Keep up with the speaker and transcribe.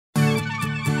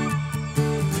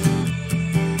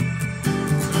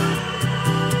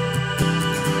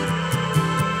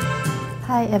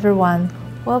Hi everyone,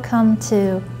 welcome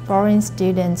to Foreign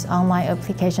Students Online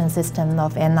Application System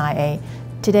of NIA.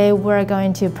 Today we're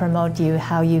going to promote you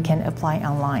how you can apply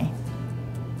online.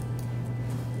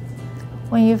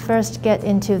 When you first get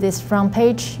into this front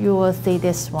page, you will see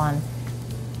this one.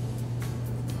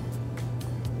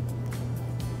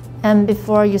 And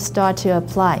before you start to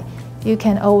apply, you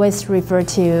can always refer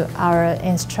to our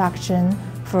instruction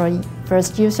for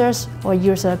first users or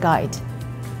user guide.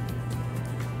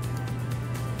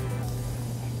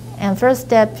 And first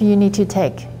step you need to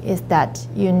take is that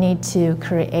you need to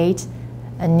create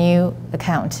a new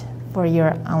account for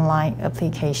your online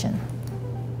application.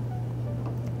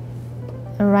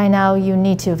 And right now you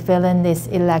need to fill in this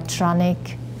electronic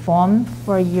form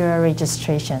for your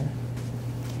registration.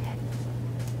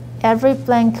 Every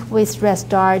blank with red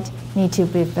start needs to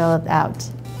be filled out.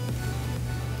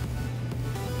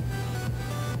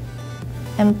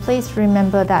 And please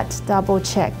remember that double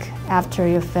check after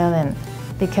you fill in,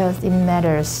 because it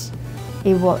matters.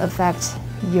 It will affect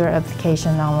your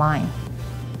application online.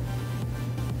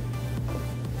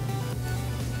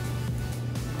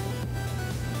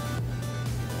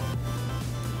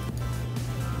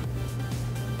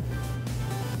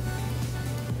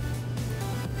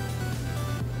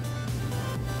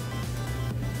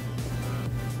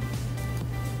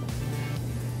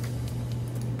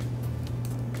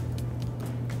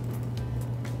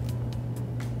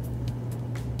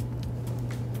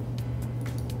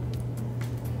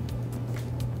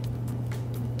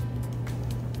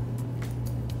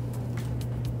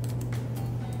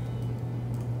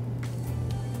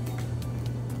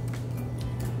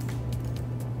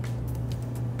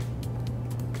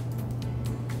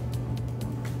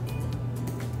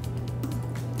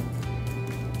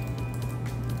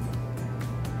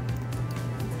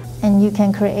 And you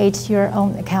can create your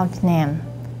own account name.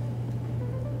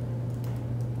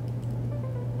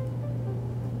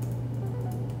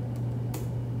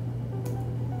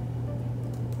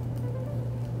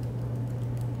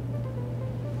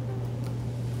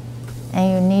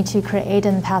 And you need to create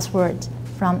a password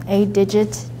from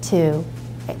 8-digit to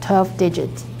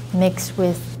 12-digit, mixed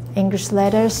with English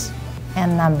letters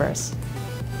and numbers.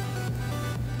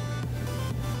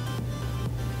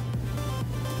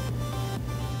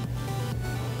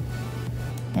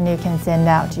 And you can send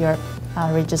out your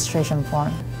registration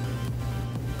form.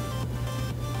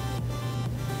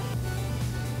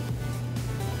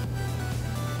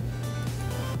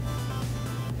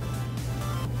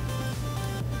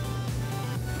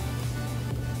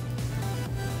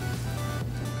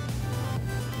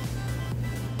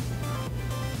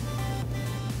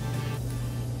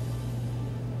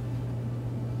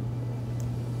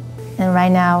 And right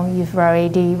now, you've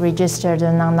already registered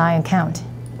an online account.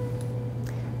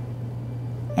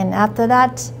 And after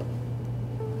that,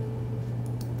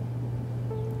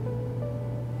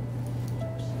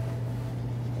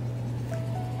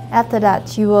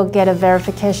 you will get a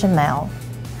verification mail,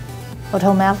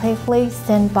 automatically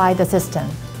sent by the system.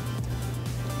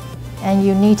 And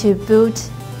you need to boot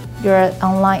your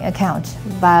online account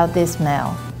via this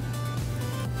mail.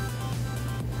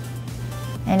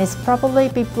 And it's probably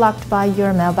be blocked by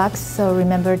your mailbox, so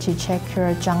remember to check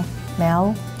your junk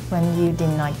mail when you did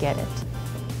not get it.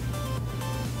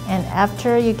 And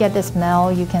after you get this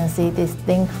mail, you can see this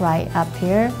link right up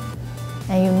here,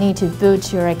 and you need to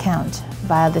boot your account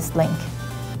via this link.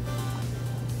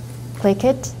 Click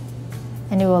it,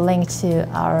 and it will link to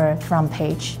our front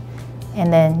page,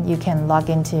 and then you can log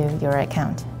into your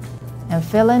account. And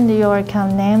fill in your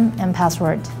account name and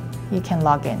password. You can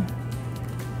log in.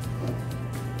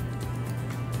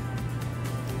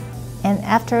 And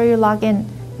after you log in,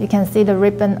 you can see the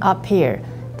ribbon up here.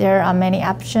 There are many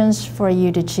options for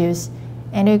you to choose,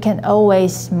 and you can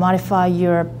always modify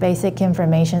your basic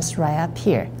information right up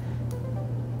here.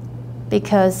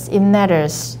 Because it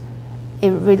matters,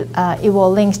 it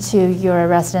will link to your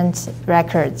resident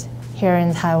records here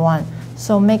in Taiwan.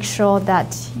 So make sure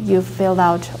that you fill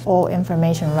out all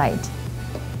information right.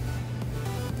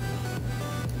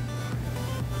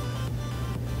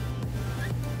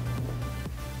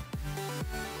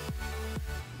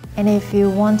 And if you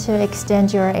want to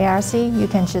extend your ARC, you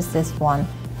can choose this one,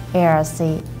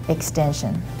 ARC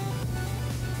extension.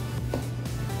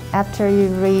 After you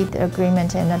read the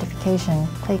agreement and notification,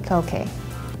 click OK.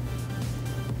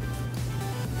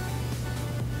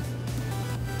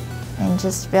 And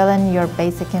just fill in your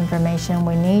basic information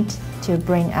we need to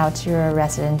bring out your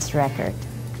residence record.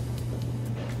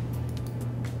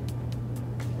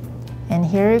 And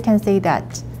here you can see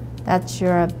that that's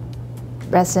your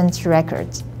residence record.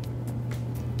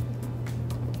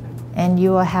 And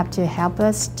you will have to help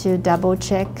us to double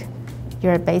check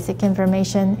your basic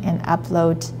information and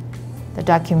upload the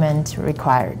document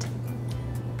required.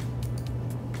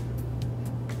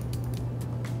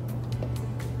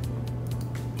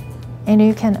 And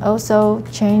you can also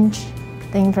change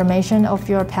the information of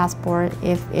your passport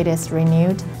if it is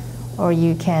renewed, or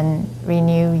you can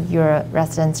renew your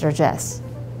residence address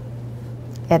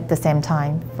at the same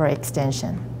time for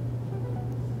extension.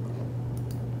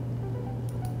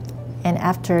 And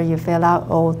after you fill out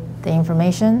all the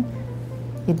information,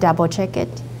 you double check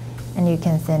it and you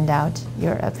can send out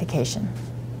your application.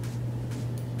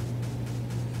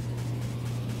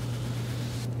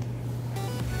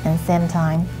 And same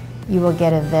time, you will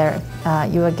get a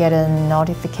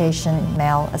notification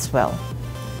mail as well.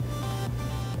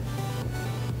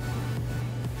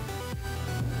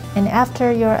 And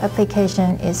after your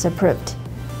application is approved,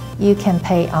 you can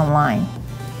pay online.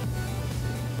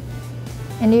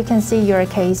 And you can see your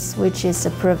case, which is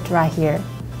approved right here.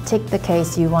 Tick the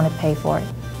case you want to pay for.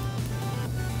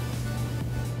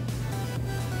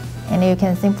 And you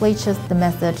can simply choose the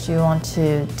method you want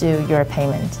to do your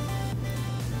payment.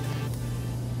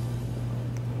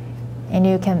 And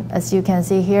you can, as you can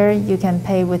see here, you can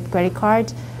pay with credit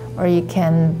card, or you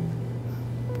can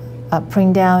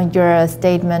print down your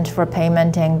statement for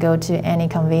payment and go to any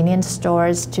convenience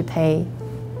stores to pay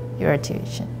your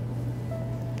tuition.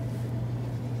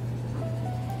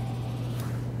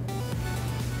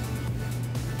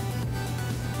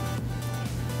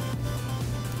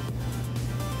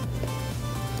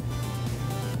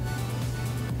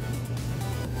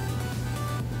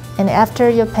 And after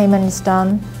your payment is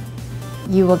done,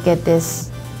 you will get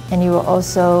this, and you will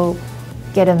also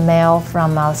get a mail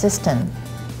from our system.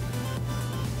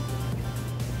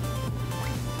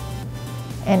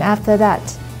 And after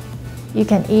that, you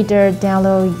can either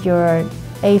download your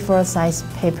A4 size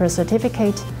paper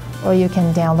certificate, or you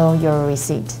can download your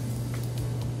receipt.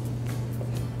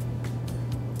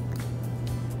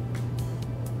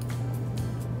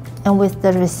 And with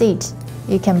the receipt,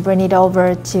 you can bring it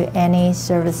over to any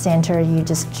service center you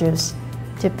just choose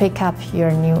to pick up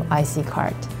your new IC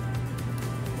card.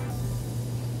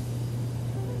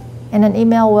 And an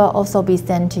email will also be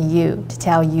sent to you to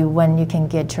tell you when you can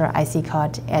get your IC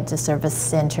card at the service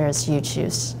centers you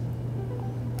choose.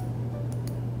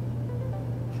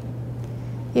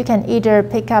 You can either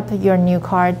pick up your new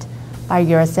card by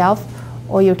yourself,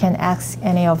 or you can ask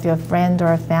any of your friends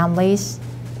or families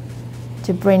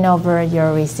to bring over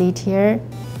your receipt here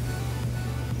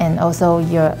and also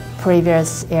your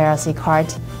previous ARC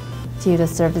card to the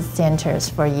service centers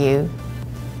for you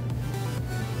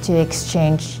to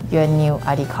exchange your new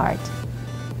ID card.